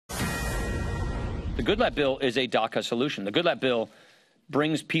The Goodlatte bill is a DACA solution. The Goodlatte bill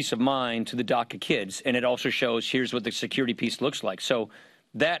brings peace of mind to the DACA kids, and it also shows here's what the security piece looks like. So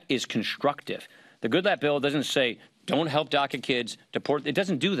that is constructive. The Goodlatte bill doesn't say don't help DACA kids, deport. It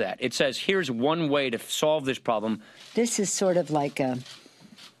doesn't do that. It says here's one way to solve this problem. This is sort of like a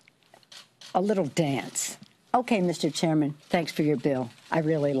little dance. Okay, Mr. Chairman, thanks for your bill. I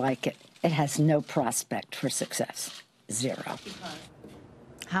really like it. It has no prospect for success. Zero.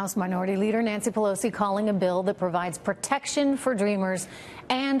 House Minority Leader Nancy Pelosi calling a bill that provides protection for dreamers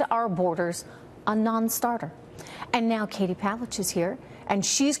and our borders a non-starter. And now Katie Pavlich is here, and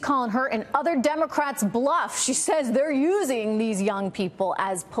she's calling her and other Democrats bluff. She says they're using these young people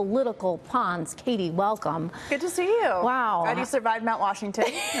as political pawns. Katie, welcome. Good to see you. Wow. Glad you survived Mount Washington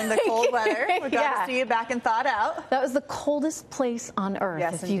in the cold weather. We're glad to see you back and thawed out. That was the coldest place on Earth,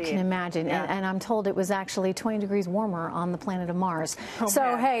 yes, if indeed. you can imagine. Yeah. And I'm told it was actually 20 degrees warmer on the planet of Mars. Oh, so,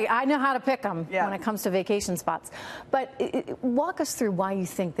 man. hey, I know how to pick them when it comes to vacation spots. But walk us through why you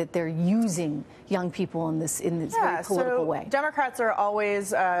think that they're using young people in this very political way. Democrats are always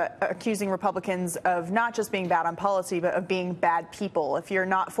accusing Republicans of not just being bad on policy, but of being bad people. If you're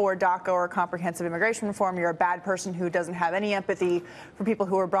not for DACA or comprehensive immigration reform, you're a bad person who doesn't have any empathy for people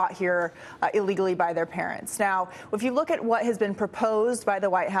who were brought here illegally by their parents. Now, if you look at what has been proposed by the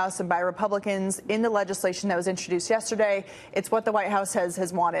White House and by Republicans in the legislation that was introduced yesterday, it's what the White House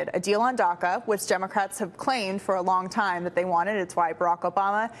has wanted. A deal on DACA, which Democrats have claimed for a long time that they wanted. It's why Barack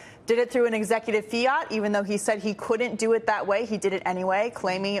Obama did it through an executive fiat, even though he said he couldn't do it that way. He did it anyway,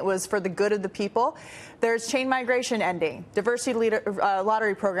 claiming it was for the good of the people. There's chain migration ending, diversity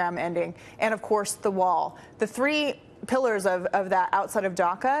lottery program ending, and, of course, the wall. The three pillars of that outside of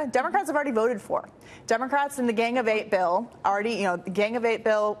DACA, Democrats have already voted for. Democrats in the Gang of Eight bill, the Gang of Eight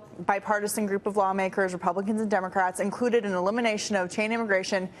bill, bipartisan group of lawmakers, Republicans and Democrats, included an elimination of chain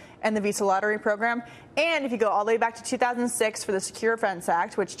immigration and the visa lottery program. And if you go all the way back to 2006 for the Secure Fence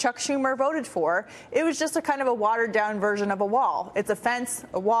Act, which Chuck Schumer voted for, it was just a kind of a watered down version of a wall. It's a fence,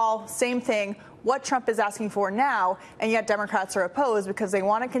 a wall, same thing. What Trump is asking for now, and yet Democrats are opposed because they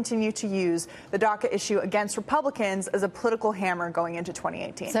want to continue to use the DACA issue against Republicans as a political hammer going into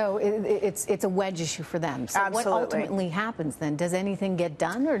 2018. So it's a wedge issue for them. So Absolutely. What ultimately happens then? Does anything get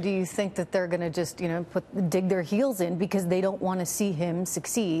done, or do you think that they're going to just, dig their heels in because they don't want to see him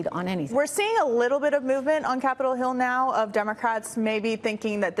succeed on anything? We're seeing a little bit of movement on Capitol Hill now of Democrats maybe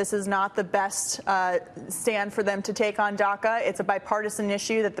thinking that this is not the best stand for them to take on DACA. It's a bipartisan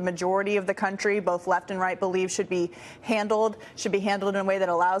issue that the majority of the country, both left and right, believe should be handled in a way that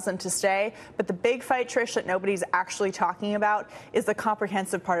allows them to stay. But the big fight, Trish, that nobody's actually talking about is the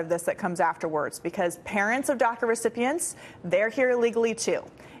comprehensive part of this that comes afterwards, because parents of DACA recipients, they're here illegally too.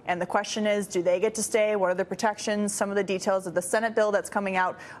 And the question is, do they get to stay? What are the protections? Some of the details of the Senate bill that's coming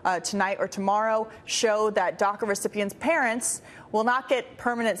out tonight or tomorrow show that DACA recipients' parents will not get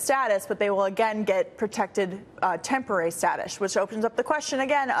permanent status, but they will again get protected temporary status, which opens up the question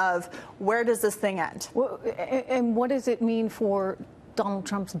again of where does this thing end? Well, and what does it mean for Donald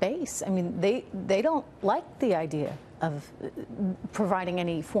Trump's base? I mean, they don't like the idea of providing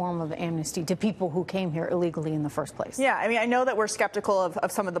any form of amnesty to people who came here illegally in the first place. Yeah, I mean, I know that we're skeptical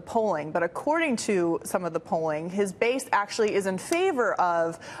of some of the polling, but according to some of the polling, his base actually is in favor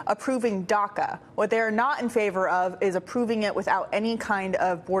of approving DACA. What they're not in favor of is approving it without any kind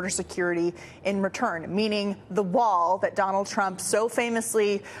of border security in return, meaning the wall that Donald Trump so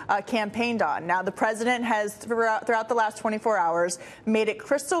famously campaigned on. Now, the president has, throughout the last 24 hours, made it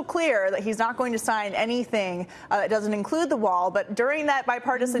crystal clear that he's not going to sign anything that doesn't include the wall. But during that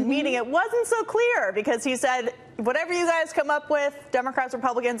bipartisan meeting, it wasn't so clear, because he said, whatever you guys come up with, Democrats,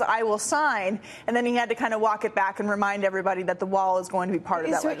 Republicans, I will sign. And then he had to kind of walk it back and remind everybody that the wall is going to be part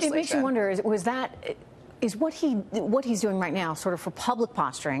of that legislation. It makes you wonder, is what he's doing right now sort of for public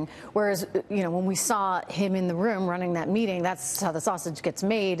posturing, whereas, when we saw him in the room running that meeting, that's how the sausage gets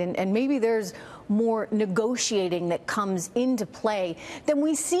made, and maybe there's more negotiating that comes into play than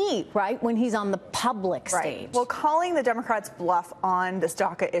we see, right, when he's on the public stage. Well, calling the Democrats bluff on this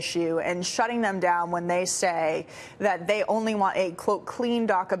DACA issue and shutting them down when they say that they only want a, quote, clean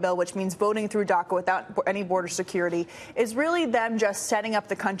DACA bill, which means voting through DACA without any border security, is really them just setting up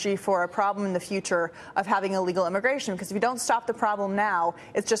the country for a problem in the future of having illegal immigration. Because if you don't stop the problem now,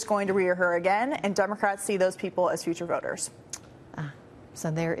 it's just going to reoccur again, and Democrats see those people as future voters. So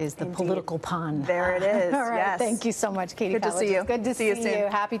there is the political pawn. There it is. All right. Yes. Thank you so much, Katie. Good to see you. Good to see you.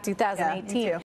 Happy 2018. Yeah,